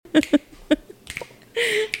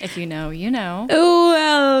If you know, you know.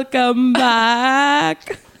 Welcome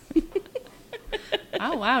back.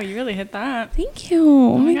 Oh, wow. You really hit that. Thank you.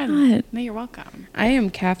 Oh my God. No, you're welcome. I am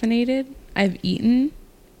caffeinated. I've eaten.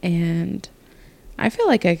 And I feel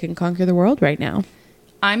like I can conquer the world right now.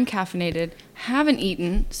 I'm caffeinated. Haven't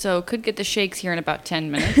eaten. So could get the shakes here in about 10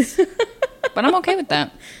 minutes. But I'm okay with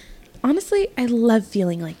that. Honestly, I love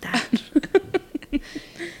feeling like that.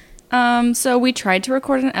 So we tried to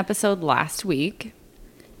record an episode last week.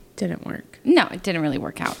 Didn't work. No, it didn't really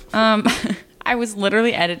work out. I was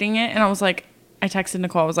literally editing it and I was like, I texted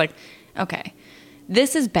Nicole. I was like, okay,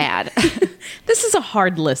 this is bad. This is a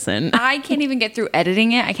hard listen. I can't even get through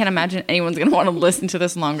editing it. I can't imagine anyone's going to want to listen to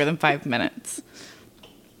this longer than 5 minutes.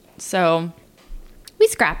 So we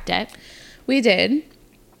scrapped it. We did.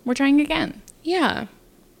 We're trying again. Yeah.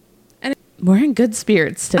 And we're in good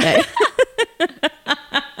spirits today.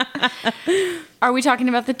 Are we talking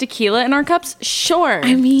about the tequila in our cups? Sure.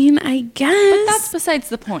 I mean, I guess. But that's besides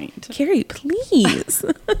the point. Carrie, please.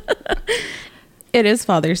 It is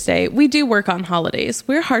Father's Day. We do work on holidays.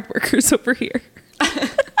 We're hard workers over here.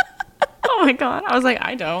 Oh my God. I was like,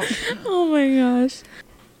 I don't. Oh my gosh.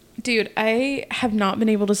 Dude, I have not been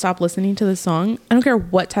able to stop listening to this song. I don't care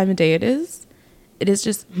what time of day it is. It is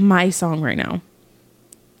just my song right now.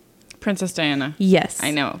 Princess Diana. Yes. I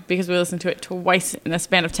know. Because we listened to it twice in the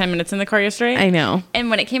span of 10 minutes in the car yesterday. I know. And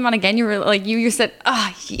when it came on again, you were like, you said,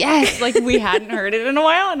 ah, oh, yes. Like we hadn't heard it in a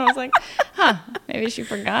while. And I was like, huh, maybe she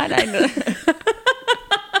forgot. I know.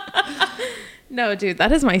 No, dude,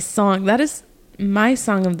 that is my song. That is my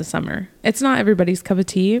song of the summer. It's not everybody's cup of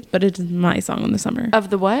tea, but it is my song of the summer. Of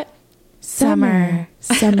the what? Summer.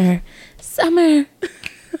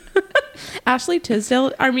 Ashley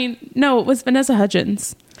Tisdale. I mean, no, it was Vanessa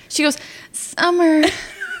Hudgens. She goes, summer.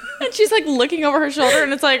 And she's like looking over her shoulder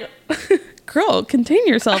and it's like, girl, contain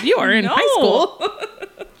yourself. You are in high school.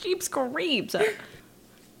 Jeeps creeps.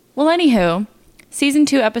 Well, anywho, season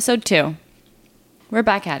 2, episode 2. We're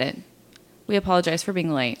back at it. We apologize for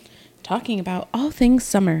being late. Talking about all things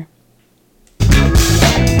summer.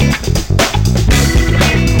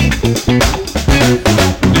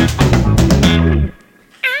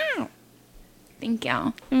 Ow. Thank you.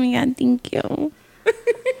 Oh my God, thank you.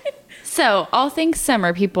 So, all things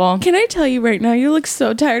summer, people. Can I tell you right now, you look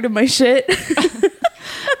so tired of my shit.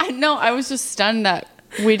 I know, I was just stunned that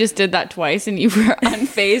we just did that twice and you were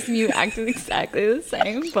unfazed and you acted exactly the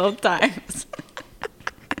same both times.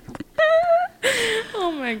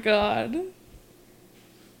 Oh my God.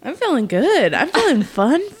 I'm feeling good. I'm feeling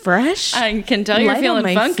fun, fresh. I can tell you're light feeling on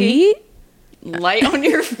my funky. Feet. Light on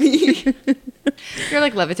your feet. You're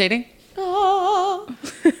like levitating. Oh.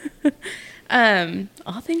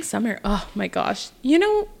 All things summer. Oh my gosh. You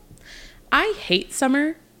know, I hate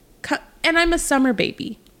summer and I'm a summer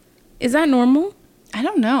baby. Is that normal? I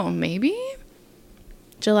don't know. Maybe?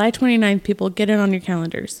 July 29th, people, get it on your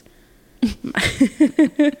calendars.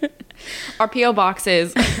 Our P.O. box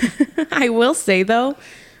is. I will say, though,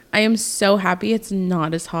 I am so happy it's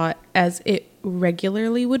not as hot as it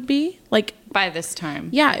regularly would be. Like, by this time.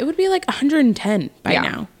 yeah, it would be like 110 by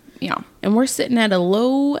now. Yeah. And we're sitting at a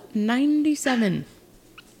low 97.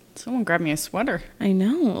 Someone grab me a sweater. I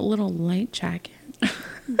know, a little light jacket.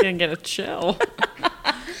 I'm gonna get a chill.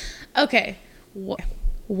 Okay.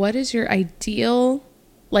 What is your ideal,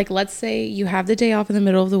 like, let's say you have the day off in the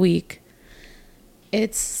middle of the week.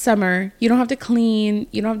 It's summer. You don't have to clean.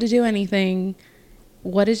 You don't have to do anything.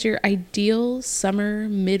 What is your ideal summer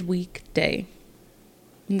midweek day?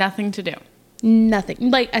 Nothing to do.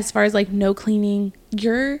 Nothing. Like, as far as, like, no cleaning.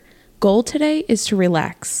 Your goal today is to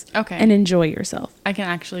relax. Okay. And enjoy yourself. I can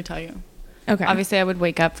actually tell you. Okay. Obviously, I would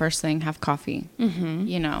wake up first thing, have coffee. Mm-hmm.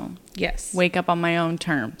 You know. Yes. Wake up on my own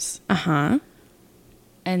terms. Uh-huh.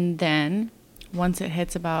 And then, once it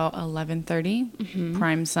hits about 11:30,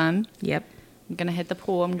 prime sun. Yep. I'm going to hit the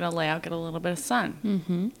pool. I'm going to lay out, get a little bit of sun.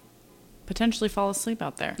 Mm-hmm. Potentially fall asleep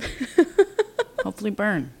out there. Hopefully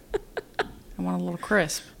burn. I want a little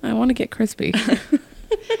crisp. I want to get crispy.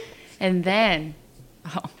 And then,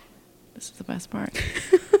 this is the best part.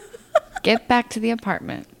 Get back to the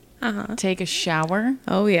apartment. Uh-huh. Take a shower.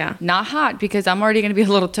 Oh, yeah. Not hot because I'm already going to be a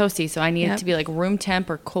little toasty. So I need it to be like room temp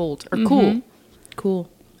or cold or cool. Cool.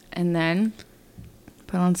 And then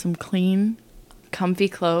put on some clean, comfy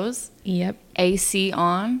clothes. Yep. AC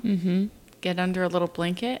on. Mm-hmm. Get under a little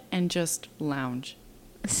blanket and just lounge.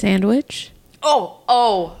 A sandwich.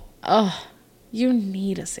 Oh. You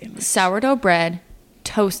need a sandwich. Sourdough bread,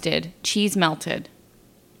 toasted, cheese melted.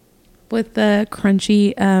 With the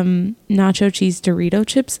crunchy nacho cheese Dorito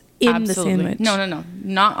chips in the sandwich. No.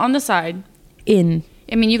 Not on the side. In.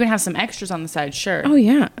 I mean, you can have some extras on the side, sure. Oh,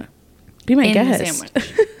 yeah. Be my in guest. the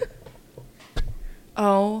sandwich.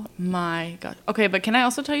 Oh my god. Okay, but can I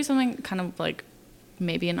also tell you something kind of like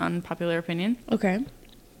maybe an unpopular opinion? Okay.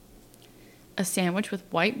 A sandwich with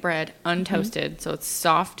white bread, untoasted, so it's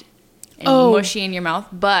soft and Oh. mushy in your mouth.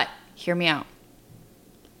 But hear me out.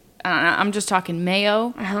 I'm just talking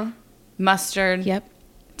mayo, mustard, Yep.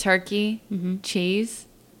 turkey, cheese,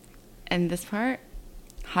 and this part,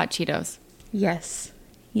 hot Cheetos. Yes.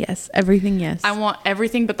 Yes. Everything. Yes. I want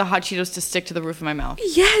everything but the hot Cheetos to stick to the roof of my mouth.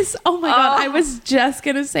 Yes. Oh my God. I was just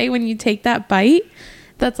going to say, when you take that bite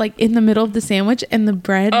that's like in the middle of the sandwich and the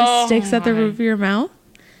bread sticks at the roof of your mouth.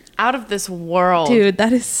 Out of this world. Dude,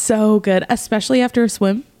 that is so good. Especially after a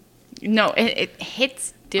swim. No, it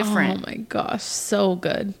hits different. Oh my gosh. So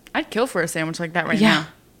good. I'd kill for a sandwich like that right Yeah. now.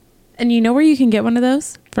 And you know where you can get one of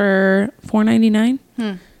those for $4.99?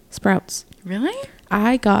 Sprouts. Really?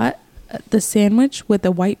 I got the sandwich with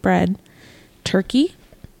the white bread, turkey,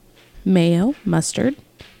 mayo, mustard,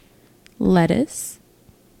 lettuce,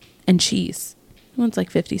 and cheese. One's like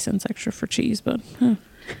 50 cents extra for cheese, but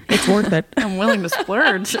it's worth it. I'm willing to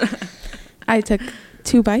splurge. I took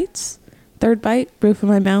 2 bites, third bite, roof of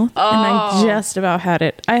my mouth, and I just about had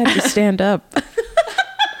it. I had to stand up.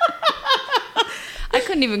 I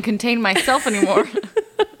couldn't even contain myself anymore.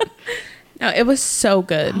 No, it was so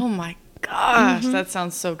good. Oh my gosh, that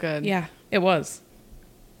sounds so good. Yeah, it was.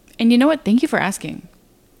 And you know what? Thank you for asking.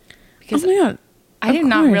 Because Oh my God. I did Of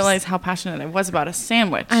not course. realize how passionate I was about a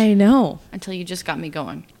sandwich I know. until you just got me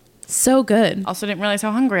going. So good. Also didn't realize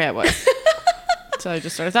how hungry I was. So I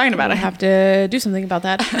just started talking about I it. have to do something about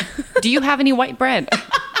that. Do you have any white bread?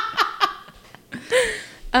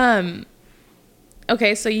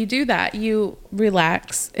 Okay, so you do that. You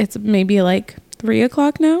relax. It's maybe like 3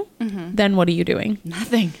 o'clock now. Then what are you doing?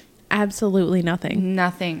 Nothing. Absolutely nothing.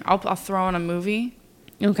 Nothing. I'll throw on a movie,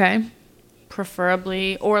 Okay.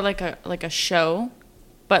 preferably, or like a show,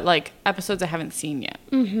 but like episodes I haven't seen yet,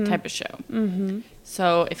 type of show.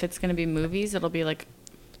 So if it's gonna be movies, it'll be like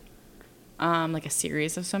a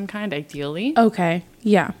series of some kind, ideally. Okay.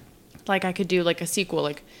 Yeah. Like I could do like a sequel,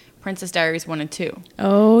 like Princess Diaries 1 and 2,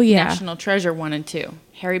 Oh, yeah. National Treasure 1 and 2,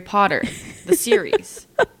 Harry Potter, the series.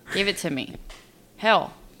 Give it to me.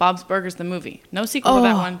 Hell, Bob's Burgers the movie. No sequel to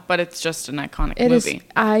that one, but it's just an iconic It is movie.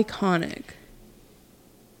 iconic.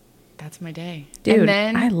 That's my day. Dude, and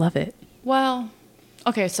then, I love it. well,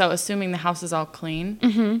 okay, so assuming the house is all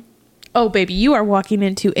clean. Oh, baby, you are walking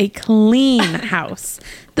into a clean house.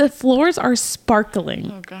 The floors are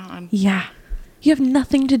sparkling. Oh, God. Yeah. You have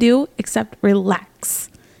nothing to do except relax.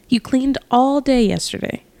 You cleaned all day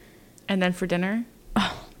yesterday. And then for dinner,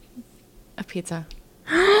 a pizza.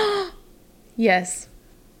 Yes.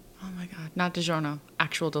 Oh, my God. Not DiGiorno.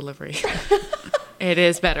 Actual delivery. It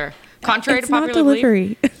is better. Contrary It's to not popular belief.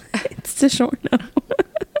 delivery. It's DiGiorno.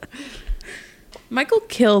 Michael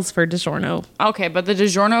kills for DiGiorno. Okay, but the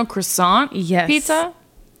DiGiorno croissant Yes. pizza,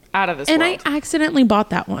 out of this And world. I accidentally bought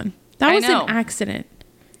that one. That I was know. an accident.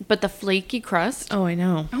 But the flaky crust. Oh, I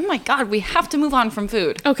know. Oh my God, we have to move on from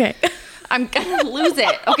food. Okay. I'm gonna lose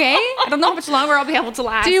it, okay? I don't know how much longer I'll be able to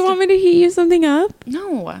last. Do you want me to heat you something up?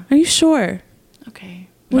 No. Are you sure? Okay.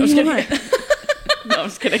 What No, do I'm you just want? kidding. No, I'm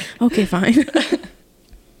just kidding. Okay, fine.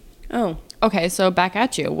 Oh. Okay, so back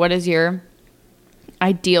at you. What is your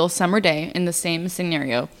ideal summer day in the same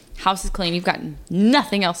scenario? House is clean. You've got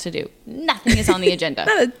nothing else to do. Nothing is on the agenda.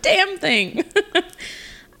 Not a damn thing.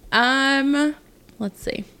 Let's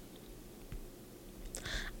see.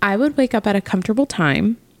 I would wake up at a comfortable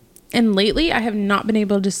time. And lately I have not been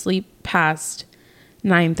able to sleep past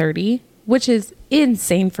 9:30, which is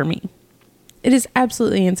insane for me. It is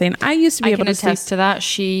absolutely insane. I used to be I able can to sleep. attest to that.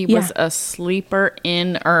 She Yeah. was a sleeper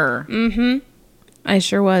in-er. I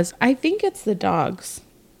sure was. I think it's the dogs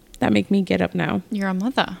that make me get up now. You're a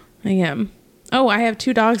mother. I am. Oh, I have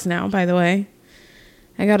 2 dogs now, by the way.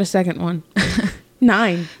 I got a second one.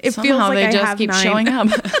 9. It Somehow feels like they I just have keep 9. showing up.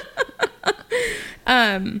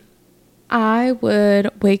 I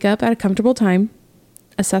would wake up at a comfortable time,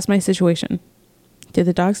 assess my situation. Do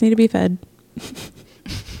the dogs need to be fed?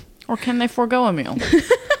 Or can they forego a meal?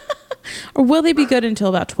 Or will they be good until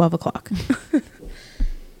about 12 o'clock?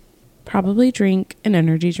 Probably drink an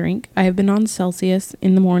energy drink. I have been on Celsius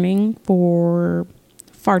in the morning for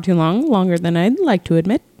far too long, longer than I'd like to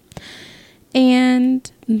admit. And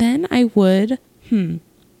then I would,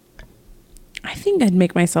 I think I'd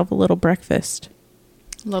make myself a little breakfast.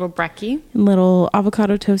 Little brekkie. Little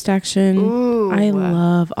avocado toast action. Ooh. I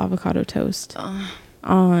love avocado toast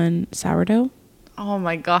on sourdough. Oh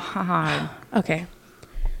my God. Okay,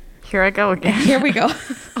 Here I go again. here we go.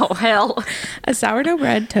 Oh, hell. A sourdough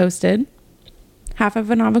bread toasted, half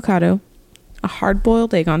of an avocado, a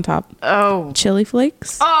hard-boiled egg on top, Oh. chili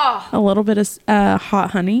flakes, a little bit of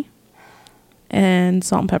hot honey, and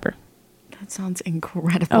salt and pepper. That sounds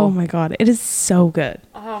incredible. Oh my God. It is so good.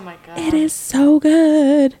 Oh my God. It is so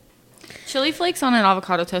good. Chili flakes on an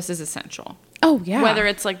avocado toast is essential. Oh, yeah. Whether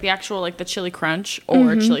it's like the actual, like the chili crunch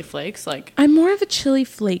or chili flakes. Like, I'm more of a chili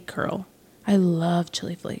flake girl. I love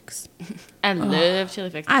chili flakes. I love chili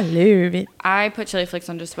flakes. I love it. I put chili flakes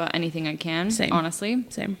on just about anything I can. Same. Honestly.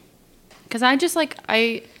 Same. Because I just like,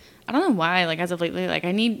 I don't know why, like as of lately, like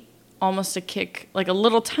I need almost a kick, like a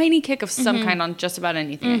little tiny kick of some kind on just about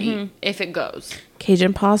anything I eat, if it goes.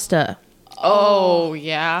 Cajun pasta. Oh,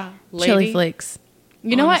 yeah. Lady. Chili flakes.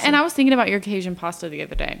 You know what? And I was thinking about your Cajun pasta the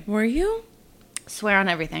other day. Were you? Swear on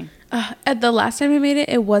everything. At the last time I made it,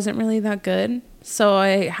 it wasn't really that good. So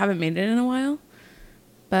I haven't made it in a while.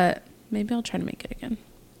 But maybe I'll try to make it again.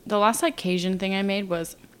 The last like Cajun thing I made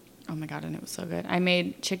was, oh my God, and it was so good. I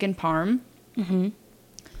made chicken parm. Mm-hmm.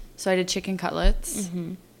 So I did chicken cutlets.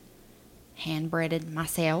 Mm-hmm. Hand breaded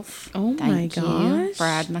myself. Oh Thank my you. gosh.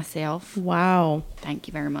 Fried myself. Wow. Thank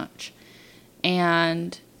you very much.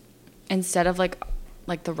 And instead of like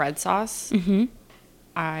the red sauce,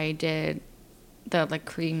 I did the like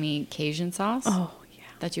creamy Cajun sauce. Oh, yeah.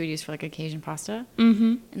 That you would use for like a Cajun pasta.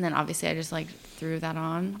 Mm-hmm. And then obviously I just like threw that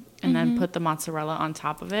on and then put the mozzarella on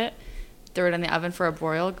top of it. Threw it in the oven for a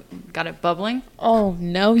broil. Got it bubbling. Oh,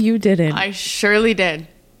 no, you didn't. I surely did.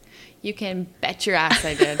 You can bet your ass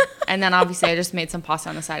I did. And then obviously I just made some pasta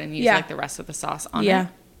on the side and used like the rest of the sauce on it.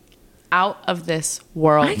 Out of this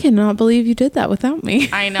world. I cannot believe you did that without me.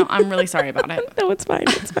 I know. I'm really sorry about it. No, it's fine.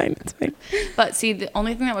 It's fine. It's fine. But see, the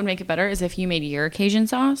only thing that would make it better is if you made your Cajun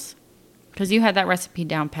sauce. Because you had that recipe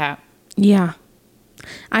down pat. Yeah.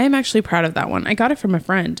 I am actually proud of that one. I got it from a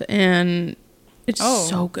friend and it's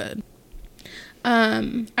so good.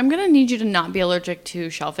 I'm going to need you to not be allergic to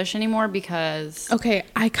shellfish anymore because... Okay,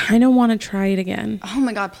 I kind of want to try it again. Oh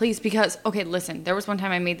my God, please. Because, okay, listen. There was one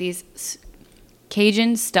time I made these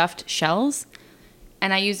Cajun stuffed shells.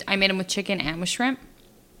 And I made them with chicken and with shrimp.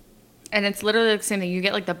 And it's literally the same thing. You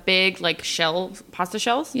get like the big like pasta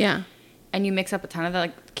shells. Yeah. And you mix up a ton of the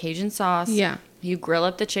like Cajun sauce. Yeah. You grill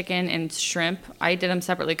up the chicken and shrimp. I did them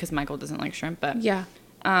separately because Michael doesn't like shrimp. But Yeah.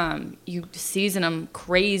 You season them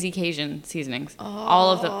crazy Cajun seasonings.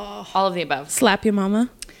 All of the above. Slap your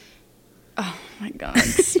mama. Oh my God,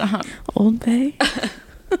 stop. Old Bay.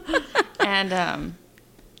 And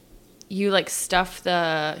you like stuff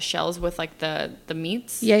the shells with like the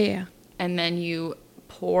meats. Yeah. And then you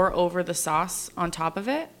pour over the sauce on top of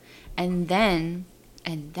it. And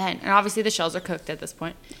obviously the shells are cooked at this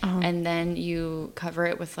point. And then you cover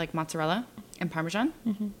it with like mozzarella and Parmesan.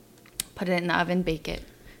 Put it in the oven, bake it.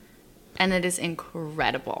 And it is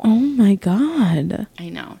incredible. Oh my God. I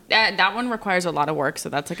know. That one requires a lot of work, so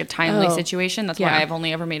that's like a timely situation. That's why I've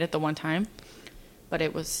only ever made it the one time. But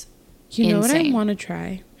it was You know what I insane. want to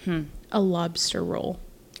try? A lobster roll.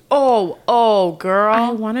 Oh, girl.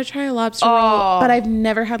 I want to try a lobster roll, but I've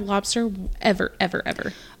never had lobster ever.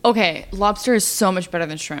 Okay, lobster is so much better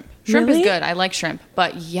than shrimp. Shrimp Really? is good. I like shrimp.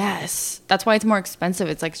 But yes, that's why it's more expensive.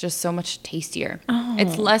 It's like just so much tastier.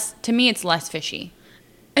 It's less fishy.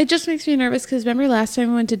 It just makes me nervous because remember last time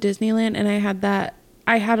we went to Disneyland and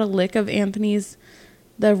I had a lick of Anthony's,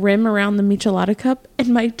 the rim around the Michelada cup, and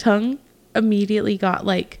my tongue immediately got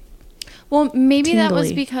like Well, maybe that was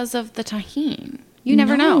tingly. because of the tahini. You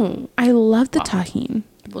never know. I love the tahini.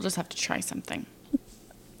 We'll just have to try something.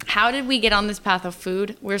 How did we get on this path of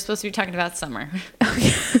food? We're supposed to be talking about summer.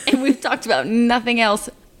 And we've talked about nothing else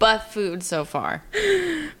but food so far.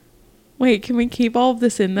 Wait, can we keep all of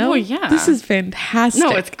this in though? Oh, yeah. This is fantastic.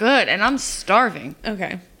 No, it's good. And I'm starving.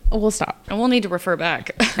 Okay. We'll stop. And we'll need to refer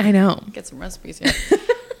back. I know. Get some recipes here.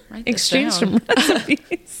 Write this Exchange down. some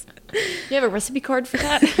recipes. You have a recipe card for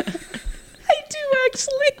that? I do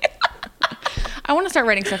actually. I want to start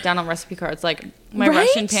writing stuff down on recipe cards, like my Right?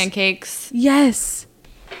 Russian pancakes. Yes.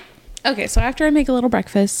 Okay, so after I make a little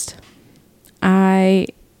breakfast, not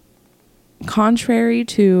contrary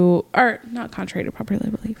to popular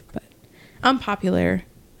belief, but unpopular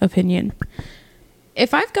opinion.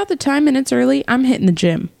 If I've got the time and it's early, I'm hitting the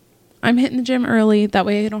gym. I'm hitting the gym early. That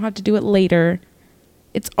way I don't have to do it later.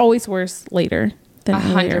 It's always worse later than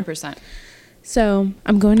earlier. 100%. So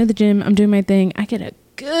I'm going to the gym. I'm doing my thing. I get a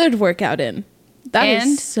good workout in. That is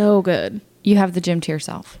And- so good. You have the gym to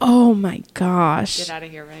yourself. Oh my gosh. Get out of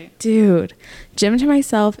here, right? Dude, gym to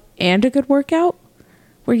myself and a good workout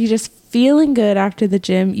where you just feeling good after the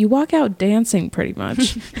gym. You walk out dancing pretty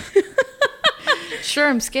much. Sure,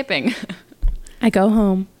 I'm skipping. I go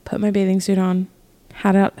home, put my bathing suit on,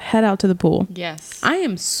 head out to the pool. Yes. I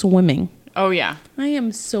am swimming Oh, yeah. I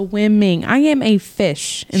am swimming. I am a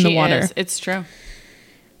fish in the water. Is. It's true.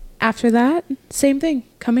 After that, same thing.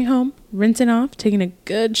 Coming home, rinsing off, taking a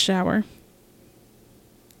good shower.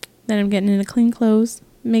 Then I'm getting into clean clothes,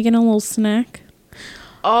 making a little snack.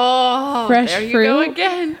 Oh, Fresh there you fruit. go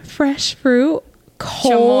again. Fresh fruit.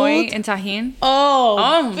 Cold. Chamoy and tahini.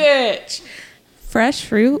 Oh, bitch. Fresh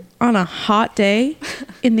fruit on a hot day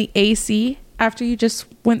in the AC after you just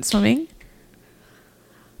went swimming.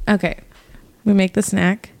 Okay. We make the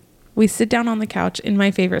snack. We sit down on the couch in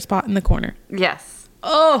my favorite spot in the corner. Yes.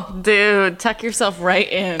 Oh, dude, tuck yourself right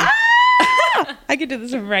in. I could do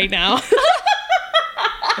this right now.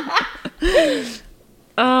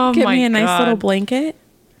 Oh, Get my me a nice God. little blanket.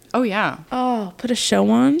 Oh, yeah. Oh, put a show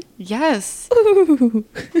on. Yes. Ooh.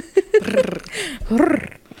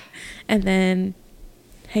 And then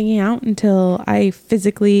hanging out until I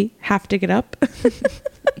physically have to get up.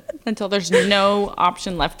 Until there's no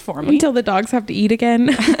option left for me. Until the dogs have to eat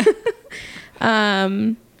again.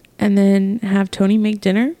 And then have Tony make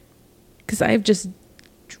dinner. Because I've just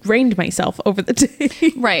drained myself over the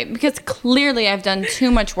day. Right, because clearly I've done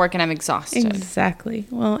too much work and I'm exhausted. Exactly.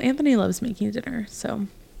 Well, Anthony loves making dinner. So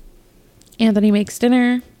Anthony makes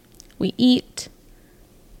dinner. We eat.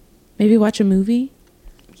 Maybe watch a movie.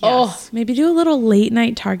 Yes. Oh, maybe do a little late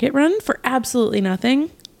night Target run for absolutely nothing.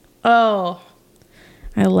 Oh,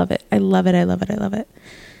 I love it. I love it. I love it. I love it.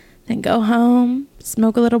 Then go home,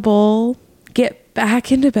 smoke a little bowl, get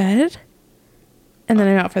back into bed, and then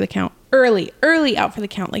I'm out for the count. Early out for the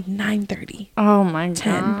count, like 9:30. Oh, my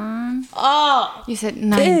 10. God. Oh, You said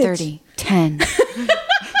 9:30. 10.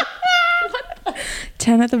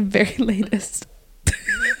 10 at the very latest.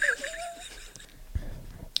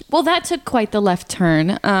 Well, that took quite the left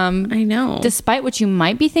turn. I know. Despite what you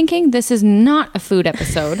might be thinking, this is not a food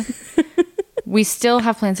episode. We still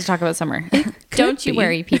have plans to talk about summer. Don't you be.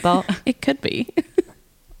 worry, people. It could be.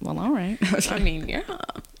 Well, all right. I mean, yeah.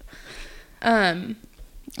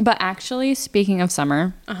 But actually, speaking of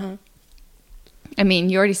summer, I mean,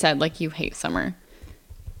 you already said, like, you hate summer.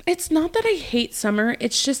 It's not that I hate summer.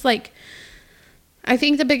 It's just like, I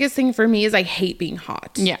think the biggest thing for me is I hate being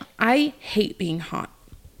hot. Yeah. I hate being hot.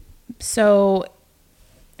 So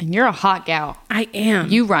And you're a hot gal. I am.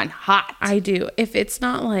 You run hot. I do. If it's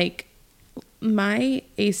not like, my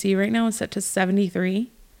AC right now is set to 73.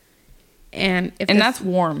 And that's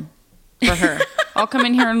warm for her. I'll come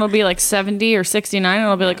in here and it'll be like 70 or 69 and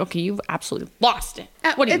I'll be like, okay, you've absolutely lost it.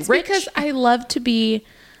 What are you, it's rich? because I love to be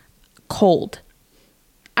cold.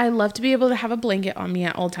 I love to be able to have a blanket on me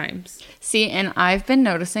at all times. See, and I've been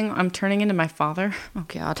noticing I'm turning into my father. Oh,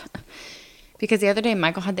 God. Because the other day,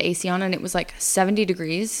 Michael had the AC on and it was like 70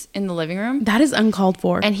 degrees in the living room. That is uncalled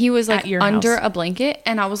for. And he was like at your under house. a blanket.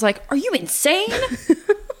 And I was like, are you insane?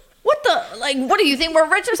 What do you think? We're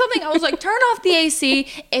rich or something? I was like, turn off the AC.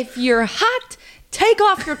 If you're hot, take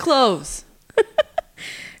off your clothes.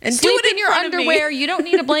 And Sleep do it in your front of me. underwear. You don't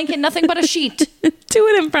need a blanket, nothing but a sheet. Do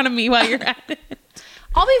it in front of me while you're at it.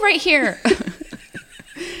 I'll be right here.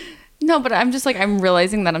 No, but I'm just like, I'm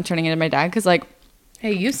realizing that I'm turning into my dad because, like,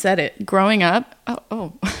 Hey, you said it. growing up,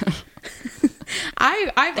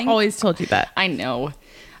 I've always told you that. I know.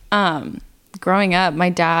 Growing up, my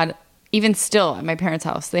dad, even still at my parents'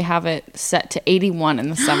 house, they have it set to 81 in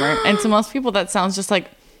the summer. And to most people, that sounds just like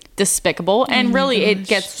despicable. And really, it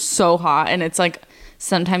gets so hot and it's like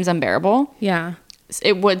sometimes unbearable. Yeah.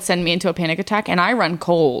 It would send me into a panic attack. And I run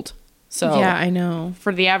cold. So Yeah, I know.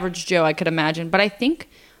 for the average Joe, I could imagine. But I think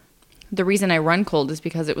the reason I run cold is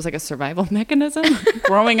because it was like a survival mechanism.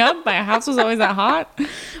 Growing up, my house was always that hot.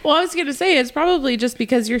 Well, I was going to say, it's probably just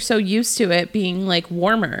because you're so used to it being like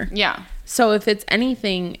warmer. Yeah. So if it's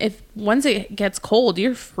anything, if once it gets cold,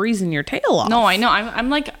 you're freezing your tail off. No, I know. I'm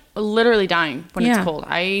like literally dying when Yeah. it's cold.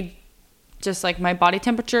 I just like my body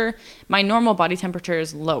temperature, my normal body temperature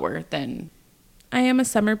is lower than. I am a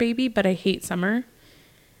summer baby, but I hate summer.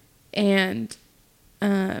 And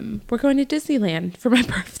we're going to Disneyland for my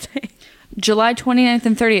birthday. July 29th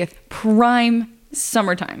and 30th, prime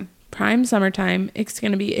summertime. Prime summertime. It's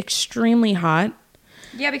going to be extremely hot.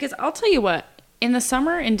 Yeah, because I'll tell you what, in the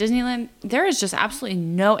summer in Disneyland, there is just absolutely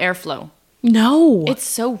no airflow. No. It's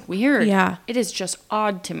so weird. Yeah. It is just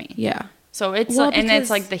odd to me. Yeah. So it's, Well, and it's because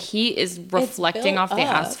like the heat is reflecting built off the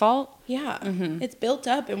up. asphalt. Yeah. It's built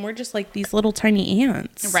up and we're just like these little tiny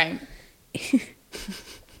ants. Right.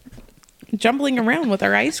 Jumbling around with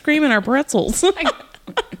our ice cream and our pretzels.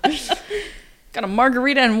 Got a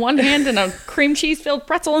margarita in one hand and a cream cheese filled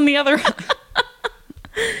pretzel in the other.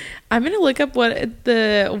 I'm going to look up what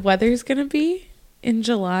the weather's going to be in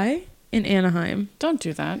July in Anaheim. Don't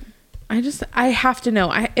do that. I have to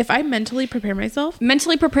know. If I mentally prepare myself.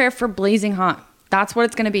 Mentally prepare for blazing hot. That's what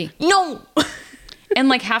it's going to be. No. And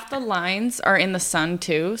like half the lines are in the sun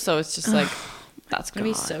too. So it's just like, that's going to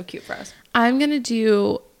be so cute for us. I'm going to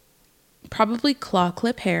do probably claw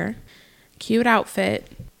clip hair, cute outfit,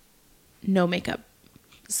 no makeup,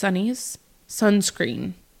 sunnies,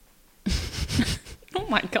 sunscreen. Oh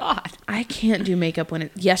my God. I can't do makeup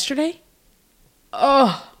yesterday.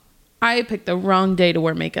 Oh, I picked the wrong day to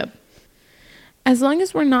wear makeup. As long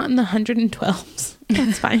as we're not in the 112s,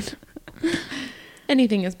 that's fine.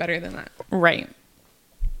 Anything is better than that. Right.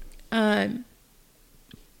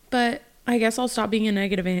 But I guess I'll stop being a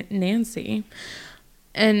negative Nancy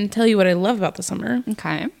and tell you what I love about the summer.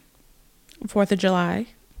 Okay. 4th of July.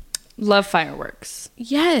 Love fireworks.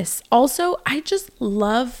 Yes. Also, I just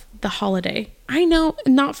love the holiday. I know,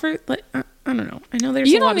 not for, like, I don't know. I know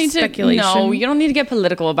there's a lot of speculation. No, you don't need to get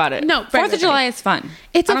political about it. No, 4th of July is fun.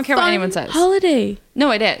 I don't care what anyone says. Holiday.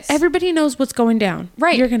 No, it is. Everybody knows what's going down.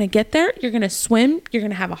 Right. You're going to get there. You're going to swim. You're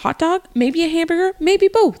going to have a hot dog, maybe a hamburger, maybe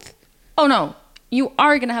both. Oh, no. You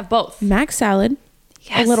are going to have both. Mac salad,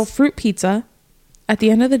 Yes. a little fruit pizza at the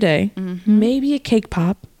end of the day, maybe a cake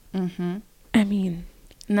pop. I mean,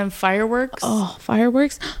 And then fireworks. oh,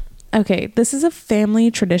 fireworks. Okay, this is a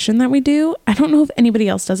family tradition that we do. I don't know if anybody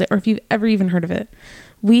else does it or if you've ever even heard of it.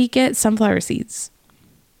 We get sunflower seeds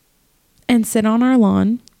and sit on our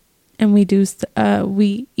lawn and we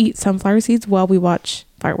eat sunflower seeds while we watch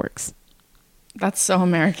fireworks. That's so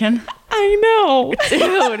American. I know.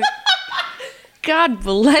 Dude. God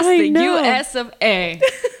bless I the know. US of A.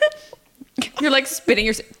 You're like spitting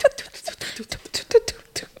your...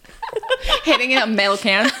 hitting a mail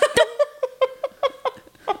can.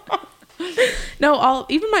 No,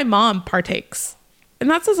 even my mom partakes. And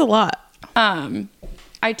that says a lot.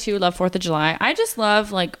 I too love 4th of July. I just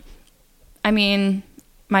love my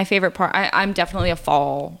favorite part. I'm definitely a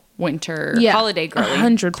fall, winter, holiday girly.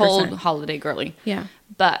 100%. Cold holiday girly. Yeah.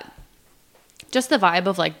 But just the vibe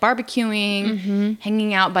of like barbecuing,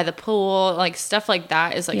 hanging out by the pool, like stuff like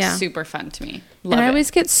that is like super fun to me. Love and I it. always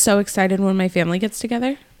get so excited when my family gets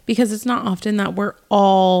together because it's not often that we're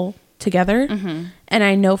all together. And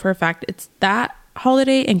I know for a fact it's that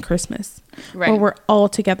holiday and Christmas where we're all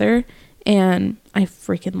together, and I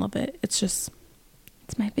freaking love it. It's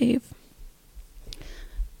my fave.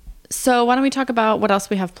 So why don't we talk about what else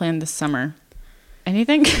we have planned this summer?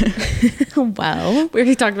 Anything? Well, We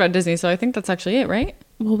already talked about Disney, so I think that's actually it, right?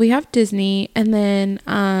 well, we have Disney, and then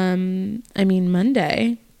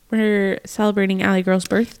Monday we're celebrating Allie Girl's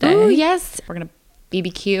birthday. Oh, yes. We're going to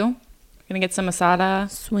BBQ. We're going to get some asada,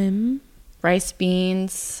 Swim. rice,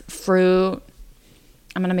 beans, fruit.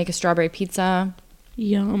 I'm going to make a strawberry pizza.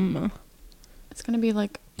 Yum. It's going to be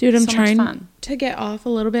like Dude, I'm so much trying fun. to get off a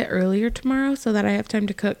little bit earlier tomorrow so that I have time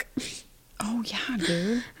to cook. Oh, yeah,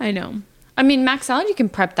 dude. I know. I mean, mac salad, you can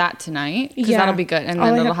prep that tonight because Yeah. that'll be good. And All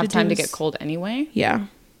then I it'll have have to time do to is- get cold anyway. Yeah.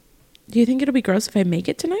 Do you think it'll be gross if I make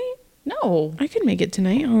it tonight? No. I could make it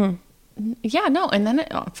tonight. Oh. Yeah, no. And then,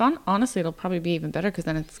 honestly, it'll probably be even better because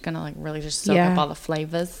then it's going to like really just soak Yeah. up all the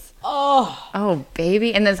flavors. Oh,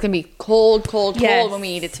 baby. And then it's going to be cold Yes. when we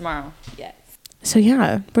eat it tomorrow. Yes. So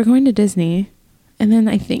yeah, we're going to Disney. And then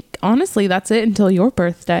I think, honestly, that's it until your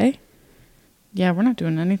birthday. Yeah, we're not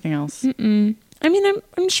doing anything else. I mean,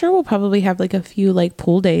 I'm sure we'll probably have like a few like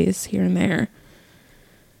pool days here and there.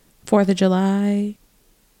 4th of July.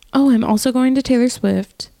 Oh, I'm also going to Taylor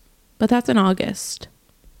Swift, but that's in August.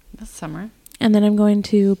 That's summer. And then I'm going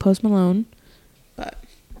to Post Malone. But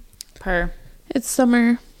it's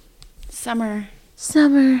summer. Summer.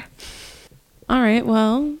 All right,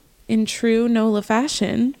 well, in true Nola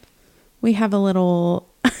fashion, we have a little...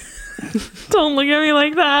 Don't look at me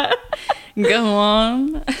like that. Go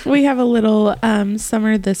on. We have a little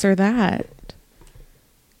summer this or that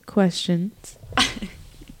questions.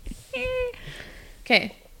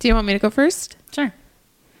 Okay, do you want me to go first? Sure.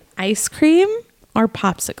 Ice cream or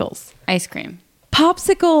popsicles? Ice cream.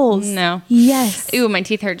 Popsicles. No. Yes. Ooh, my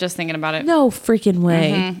teeth hurt just thinking about it. No freaking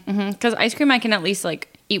way. Because ice cream I can at least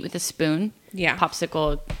like eat with a spoon. Yeah.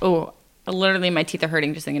 Popsicle. Oh, literally my teeth are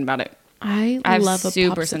hurting just thinking about it. I have love a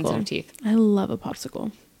super popsicle. sensitive teeth. I love a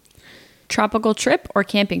popsicle. Tropical trip or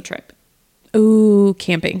camping trip? Ooh,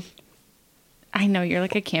 camping. I know you're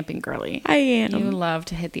like a camping girly. I am. You love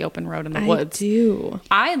to hit the open road in the I woods. do.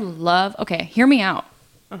 I love. Okay, hear me out.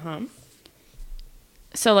 Uh-huh.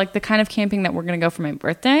 So like the kind of camping that we're gonna go for my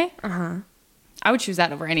birthday, Uh-huh. I would choose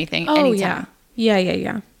that over anything. Oh, anytime.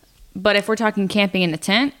 yeah. But if we're talking camping in a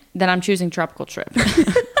tent, then I'm choosing tropical trip.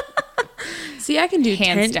 See, I can do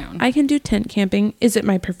Hands tent. down. I can do tent camping. Is it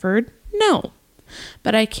my preferred? No.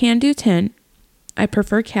 But I can do tent. I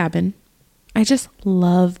prefer cabin. I just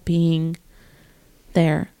love being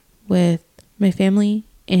there with my family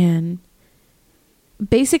and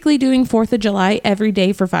basically doing 4th of July every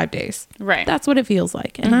day for 5 days. Right. That's what it feels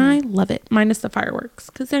like. And I love it. Minus the fireworks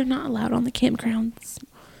because they're not allowed on the campgrounds.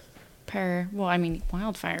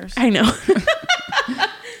 Wildfires. I know.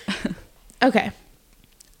 Okay.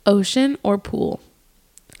 Ocean or pool?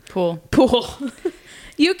 Pool.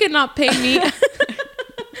 You cannot pay me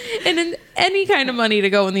and any kind of money to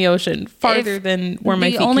go in the ocean farther than where my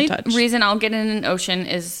feet can touch. The only reason I'll get in an ocean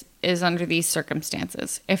is under these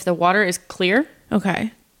circumstances. If the water is clear.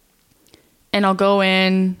 Okay. And I'll go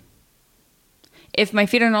in. If my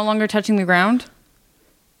feet are no longer touching the ground.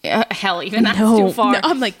 Hell, even that's too far. No,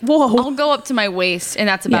 I'm like, whoa. I'll go up to my waist and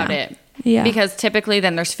that's about it. Yeah. Because typically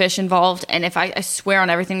then there's fish involved. And if I swear on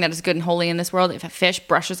everything that is good and holy in this world, if a fish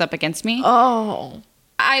brushes up against me,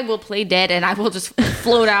 I will play dead and I will just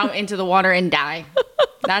float out into the water and die.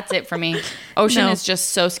 That's it for me. Ocean is just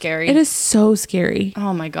so scary. It is so scary.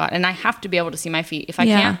 Oh my God. And I have to be able to see my feet. If I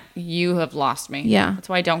can't, you have lost me. Yeah. That's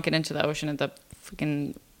why I don't get into the ocean at the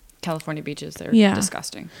freaking California beaches. They're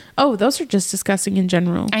disgusting. Oh, those are just disgusting in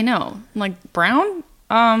general. I know. Like brown?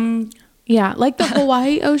 Yeah, like the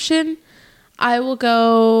Hawaii ocean, I will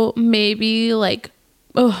go maybe like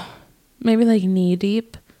knee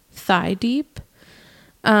deep, thigh deep.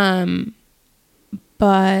 But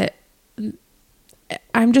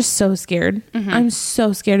I'm just so scared. I'm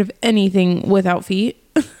so scared of anything without feet.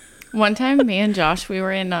 One time, me and Josh, we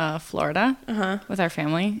were in Florida with our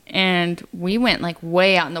family, and we went like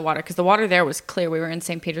way out in the water because the water there was clear. We were in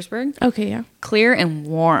St. Petersburg. Okay, yeah. Clear and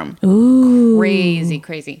warm. Ooh.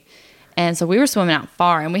 Crazy. And so we were swimming out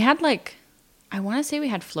far, and we had I want to say we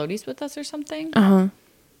had floaties with us or something.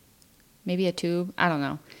 Maybe a tube. I don't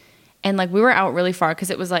know. And we were out really far because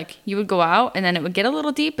it was you would go out and then it would get a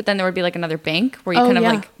little deep, but then there would be another bank where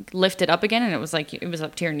you lift it up again, and it was it was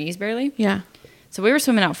up to your knees barely. Yeah. So we were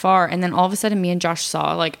swimming out far, and then all of a sudden me and Josh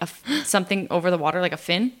saw something over the water, like a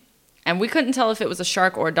fin. And we couldn't tell if it was a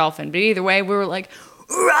shark or a dolphin, but either way, we were like,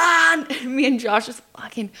 run! And me and Josh just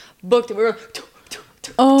fucking booked it. We were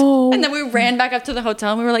Oh. And then we ran back up to the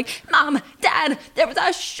hotel, and we were like, Mom, Dad, there was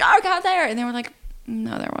a shark out there. And they were like,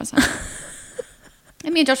 no, there wasn't.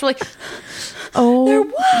 And me and Josh were like, oh, there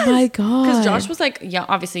was. My God. Because Josh was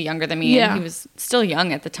obviously younger than me, and he was still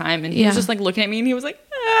young at the time. And he was just looking at me, and he was like,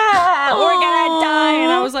 we're gonna die.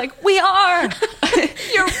 And I was like, we are.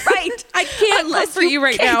 You're right. I can't live for you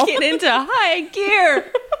right now. Get into high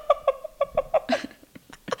gear.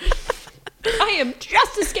 I am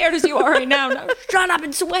just as scared as you are right now. Now shut up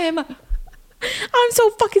and swim. I'm so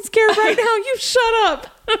fucking scared right now. You shut up.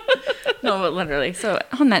 No, but literally. So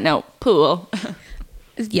on that note, pool.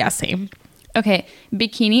 Yeah, same. Okay,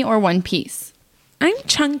 bikini or one piece? I'm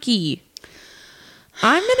chunky.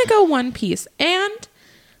 I'm going to go one piece. And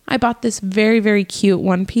I bought this very, very cute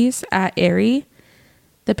one piece at Aerie.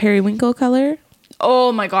 The periwinkle color.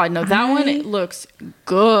 Oh my God. No, that one looks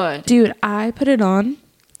good. Dude, I put it on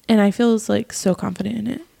and I feel so confident in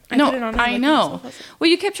it. I know. Well,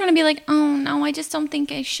 you kept trying to be like, oh no, I just don't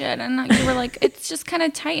think I should. And you were like, it's just kind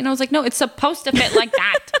of tight. And I was like, no, it's supposed to fit like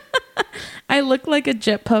that. I look like a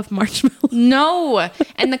Jet Puff marshmallow. No.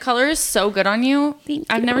 And the color is so good on you.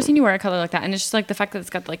 I've never seen you wear a color like that. And it's just the fact that it's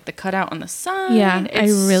got the cutout on the side. Yeah, I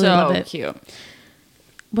really love it. Cute.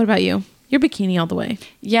 What about you? You're bikini all the way.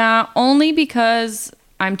 Yeah, only because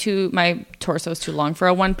my torso's too long for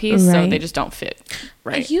a one piece, so they just don't fit.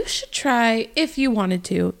 Right. You should try, if you wanted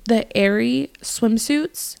to, the Aerie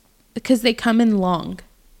swimsuits because they come in long.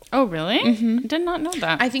 Oh, really? Mm-hmm. I did not know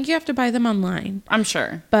that. I think you have to buy them online. I'm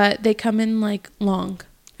sure. But they come in long.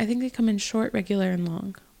 I think they come in short, regular, and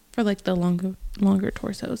long for the longer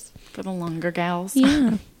torsos. For the longer gals.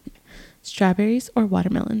 Yeah. Strawberries or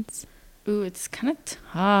watermelons? Ooh, it's kind of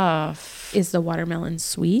tough. Is the watermelon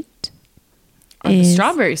sweet? The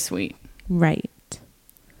strawberry sweet? Right.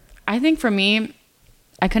 I think for me,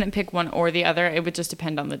 I couldn't pick one or the other. It would just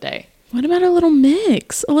depend on the day. What about a little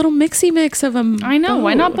mix? A little mixy mix of them. I know. Both.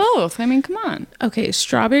 Why not both? I mean, come on. Okay,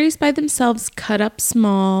 strawberries by themselves, cut up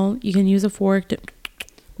small. You can use a fork to...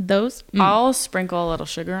 Those? I'll sprinkle a little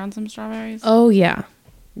sugar on some strawberries. Oh, yeah.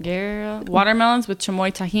 Yeah. Watermelons with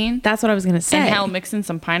chamoy tahini. That's what I was going to say. And hell, mix in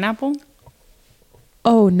some pineapple.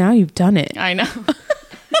 Oh, now you've done it. I know.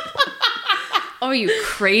 Oh, you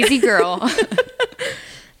crazy girl.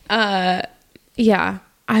 Yeah.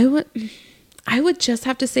 I would just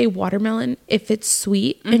have to say watermelon if it's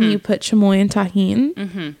sweet and you put chamoy and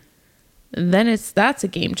tahini. Then that's a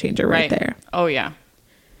game changer right there. Oh, yeah.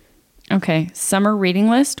 Okay. Summer reading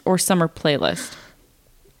list or summer playlist?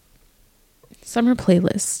 Summer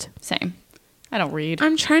playlist. Same. I don't read.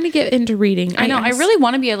 I'm trying to get into reading. I know. I really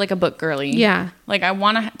want to be like a book girly. Yeah. Like I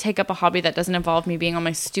want to take up a hobby that doesn't involve me being on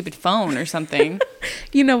my stupid phone or something.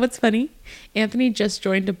 You know what's funny? Anthony just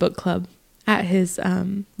joined a book club at his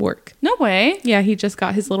work. No way. Yeah, he just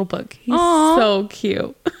got his little book. He's Aww. so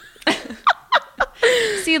cute.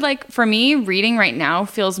 See, like for me, reading right now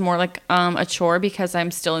feels more like a chore because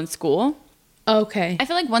I'm still in school. Okay. I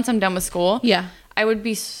feel like once I'm done with school, Yeah. I would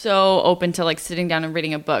be so open to like sitting down and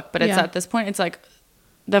reading a book. But it's at this point, it's like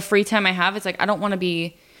the free time I have, it's like I don't want to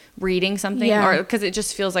be reading something or because it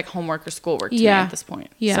just feels like homework or schoolwork to me at this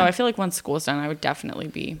point. Yeah. So I feel like once school's done, I would definitely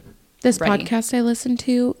be This ready. podcast I listen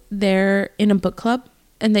to, they're in a book club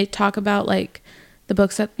and they talk about like the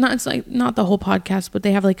books that not the whole podcast, but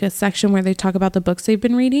they have like a section where they talk about the books they've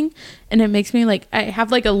been reading, and it makes me like I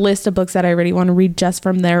have like a list of books that I really want to read just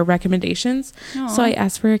from their recommendations. Aww. So I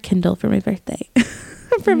asked for a Kindle for my birthday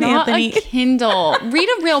from Not Anthony. a Kindle. Read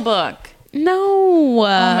a real book. No.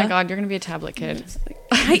 Oh my God, you're gonna be a tablet kid.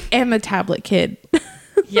 I am a tablet kid.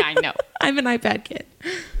 Yeah, I know. I'm an iPad kid.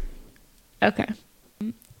 Okay.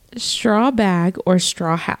 Straw bag or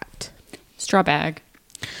straw hat? Straw bag.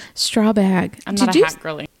 Straw bag. I'm not a hat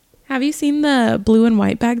girly. Have you seen the blue and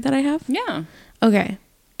white bag that I have? Yeah. Okay.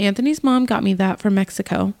 Anthony's mom got me that from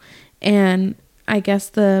Mexico. And I guess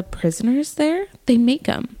the prisoners there, they make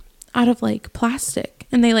them out of like plastic.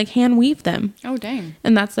 And they like hand weave them. Oh, dang.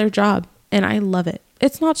 And that's their job. And I love it.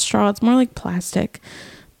 It's not straw. It's more like plastic.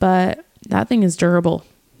 But that thing is durable.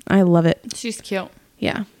 I love it. She's cute.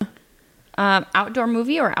 Yeah. Outdoor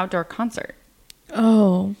movie or outdoor concert?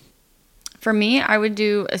 Oh. For me, I would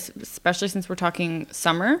do, especially since we're talking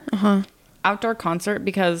summer, outdoor concert,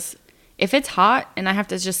 because if it's hot and I have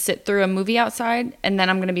to just sit through a movie outside and then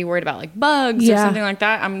I'm going to be worried about like bugs or something like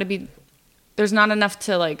that, I'm going to be, there's not enough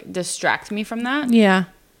to like distract me from that. Yeah.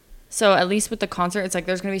 So at least with the concert, it's like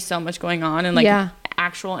there's going to be so much going on and like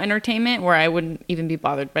actual entertainment where I wouldn't even be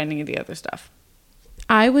bothered by any of the other stuff.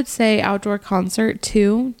 I would say outdoor concert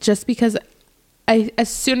too, just because as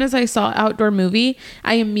soon as I saw outdoor movie,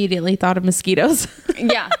 I immediately thought of mosquitoes.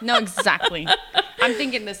 Yeah, no, exactly. I'm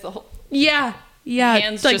thinking this the whole Yeah.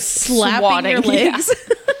 hands like just slapping swatting. your legs.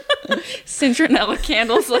 Yeah. Citronella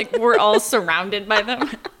candles, like we're all surrounded by them.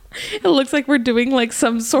 It looks like we're doing like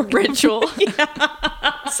some sort of Ritual.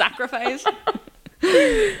 Sacrifice.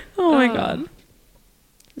 Oh my God.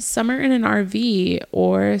 Summer in an RV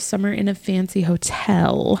or summer in a fancy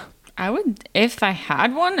hotel? I would, if I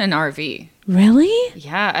had one, an RV. Really?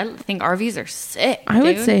 Yeah, I think RVs are sick. I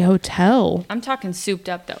would dude. say hotel. I'm talking souped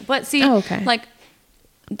up though. But see, okay. like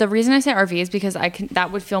the reason I say RV is because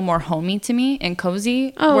that would feel more homey to me and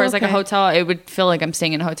cozy. Oh, whereas like a okay. hotel, it would feel like I'm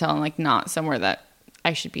staying in a hotel and like not somewhere that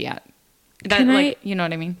I should be at. That like, you know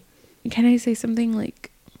what I mean? Can I say something like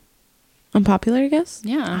unpopular, I guess?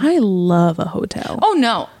 Yeah. I love a hotel. Oh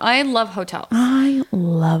no, I love hotels. I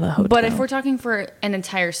love a hotel. But if we're talking for an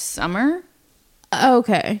entire summer,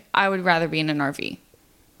 okay. I would rather be in an RV.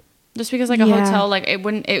 Just because like a hotel, like it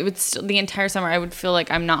would still, the entire summer I would feel like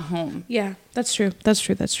I'm not home. Yeah, that's true. That's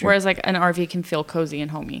true. Whereas like an RV can feel cozy and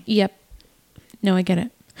homey. Yep. No, I get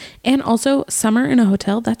it. And also summer in a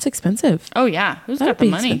hotel, that's expensive. Oh yeah, who's That'd got the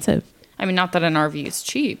be money? expensive. I mean, not that an RV is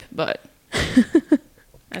cheap, but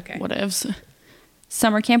Okay. whatevs.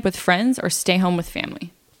 Summer camp with friends or stay home with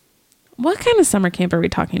family? What kind of summer camp are we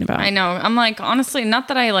talking about? I know. I'm like, honestly, not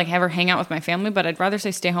that I like ever hang out with my family, but I'd rather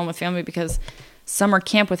say stay home with family because summer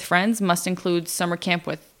camp with friends must include summer camp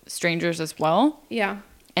with strangers as well. Yeah.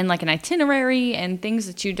 And like an itinerary and things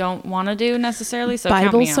that you don't want to do necessarily. So count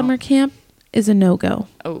Bible me out. summer camp is a no-go.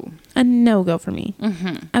 Oh. A no-go for me.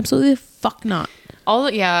 Mm-hmm. Absolutely fuck not.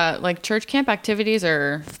 Like church camp activities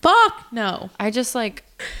are, Fuck no. I just like,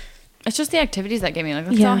 it's just the activities that get me. Like,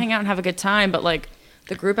 let's all hang out and have a good time. But like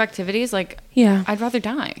the group activities, like, Yeah. I'd rather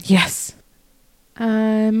die. Yes.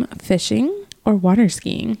 Fishing or water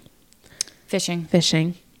skiing? Fishing.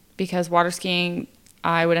 Fishing. Because water skiing,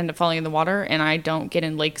 I would end up falling in the water and I don't get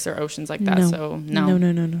in lakes or oceans like that. No. So no.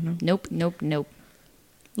 No. Nope.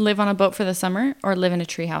 Live on a boat for the summer or live in a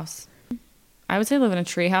treehouse? I would say live in a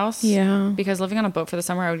treehouse. Yeah. Because living on a boat for the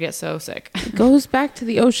summer, I would get so sick. Goes back to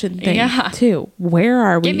the ocean thing Yeah. too. Where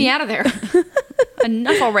are we? Get me out of there.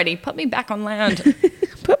 Enough already. Put me back on land.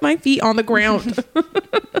 Put my feet on the ground.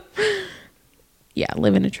 Yeah,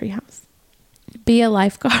 live in a treehouse. Be a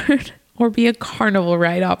lifeguard or be a carnival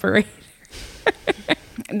ride operator.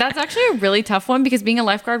 That's actually a really tough one because being a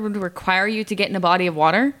lifeguard would require you to get in a body of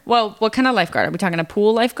water. Well, what kind of lifeguard? Are we talking a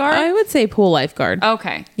pool lifeguard? I would say pool lifeguard.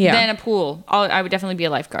 Okay. Yeah. Then a pool. I would definitely be a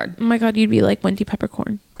lifeguard. Oh my God, you'd be like Wendy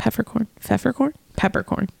Peppercorn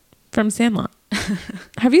from Sandlot.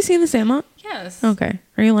 Have you seen The Sandlot? Yeah, Yes. Okay.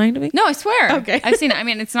 Are you lying to me? No, I swear. Okay. I've seen it. I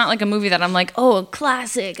mean, it's not like a movie that I'm like, oh, a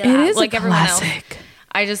classic. It is like a everyone else. classic.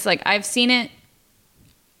 I just like, I've seen it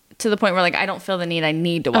to the point where like I don't feel the need I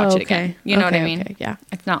need to watch it again. You know what I mean? Okay, yeah.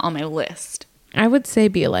 It's not on my list. I would say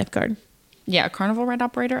be a lifeguard. Yeah, a carnival ride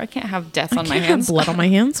operator. I can't have death on my Can't have hands. blood on my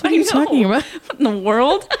hands. What are I you know. talking about? What in the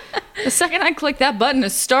world? The second I click that button to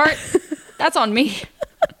start, that's on me.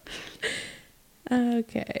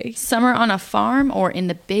 Okay. Summer on a farm or in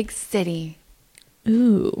the big city?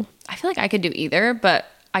 Ooh. I feel like I could do either, but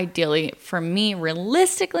ideally for me,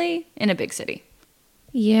 realistically, in a big city.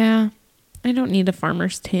 Yeah. I don't need a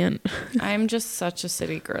farmer's tan. I'm just such a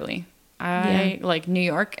city girly. I like New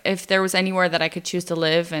York. If there was anywhere that I could choose to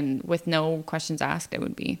live and with no questions asked, it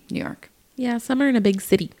would be New York. Yeah, summer in a big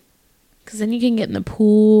city. Because then you can get in the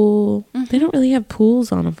pool. Mm-hmm. They don't really have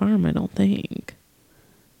pools on a farm, I don't think.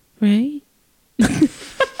 Right?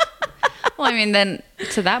 Well, I mean, then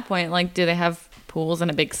to that point, like, do they have pools in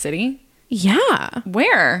a big city? Yeah.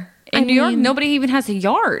 Where? In New York, nobody even has a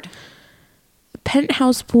yard.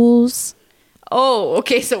 Penthouse pools. Oh,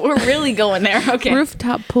 okay. So we're really going there. Okay.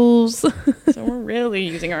 Rooftop pools. So we're really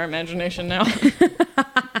using our imagination now.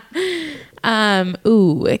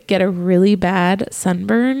 Ooh, get a really bad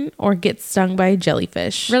sunburn or get stung by a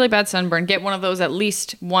jellyfish. Really bad sunburn. Get one of those at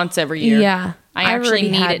least once every year. Yeah. I I've actually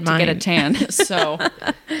already need had it to get a mine. tan. So,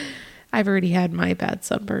 I've already had my bad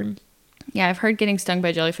sunburn. yeah, I've heard getting stung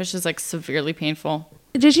by jellyfish is like severely painful.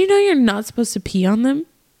 Did you know you're not supposed to pee on them?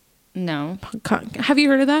 No. Have you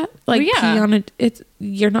heard of that? Like yeah. pee on it. It's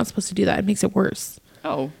you're not supposed to do that. It makes it worse.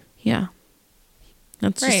 Oh. Yeah.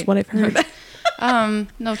 That's Right. just what I've heard.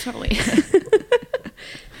 No, totally.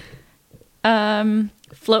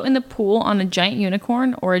 Float in the pool on a giant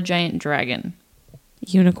unicorn or a giant dragon?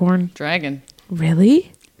 Unicorn. Dragon.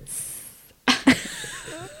 Really?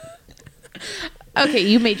 Okay,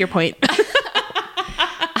 you made your point.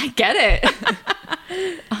 I get it.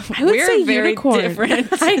 I would We're say very unicorn. different.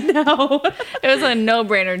 I know. It was a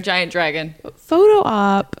no-brainer, giant dragon. Photo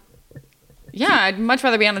op. Yeah, I'd much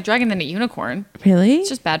rather be on a dragon than a unicorn. Really? It's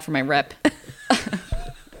just bad for my rep.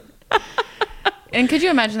 And could you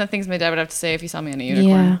imagine the things my dad would have to say if he saw me on a unicorn?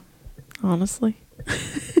 Yeah. Honestly.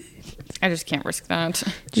 I just can't risk that.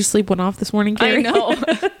 Did you sleep one off this morning, I Carrie? know.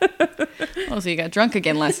 Oh, so you got drunk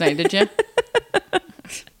again last night, did you?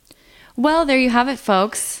 Well, there you have it,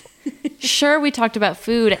 folks. Sure, we talked about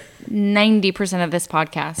food 90% of this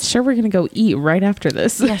podcast. Sure, we're going to go eat right after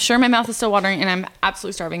this. Yeah, sure, my mouth is still watering and I'm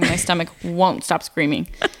absolutely starving and my stomach won't stop screaming.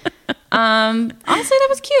 Honestly, that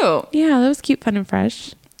was cute. Yeah, that was cute, fun, and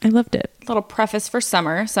fresh. I loved it. Little preface for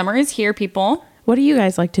summer. Summer is here, people. What do you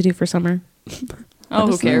guys like to do for summer? Oh,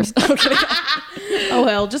 who cares? Okay. Oh,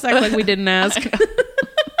 well, just act like we didn't ask.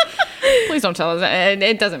 Please don't tell us.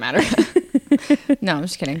 It doesn't matter. No, I'm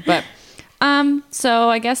just kidding. But so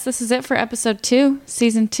I guess this is it for episode 2,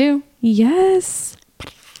 season 2. Yes.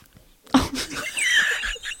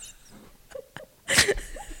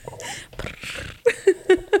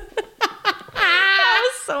 That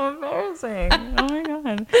was so embarrassing. Oh my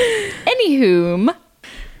god. Anywho.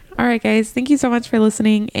 All right, guys. Thank you so much for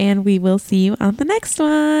listening, and we will see you on the next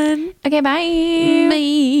one. Okay, bye.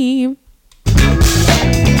 Bye.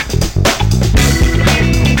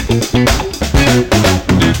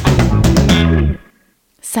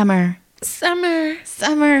 Summer. Summer.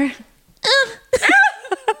 Summer.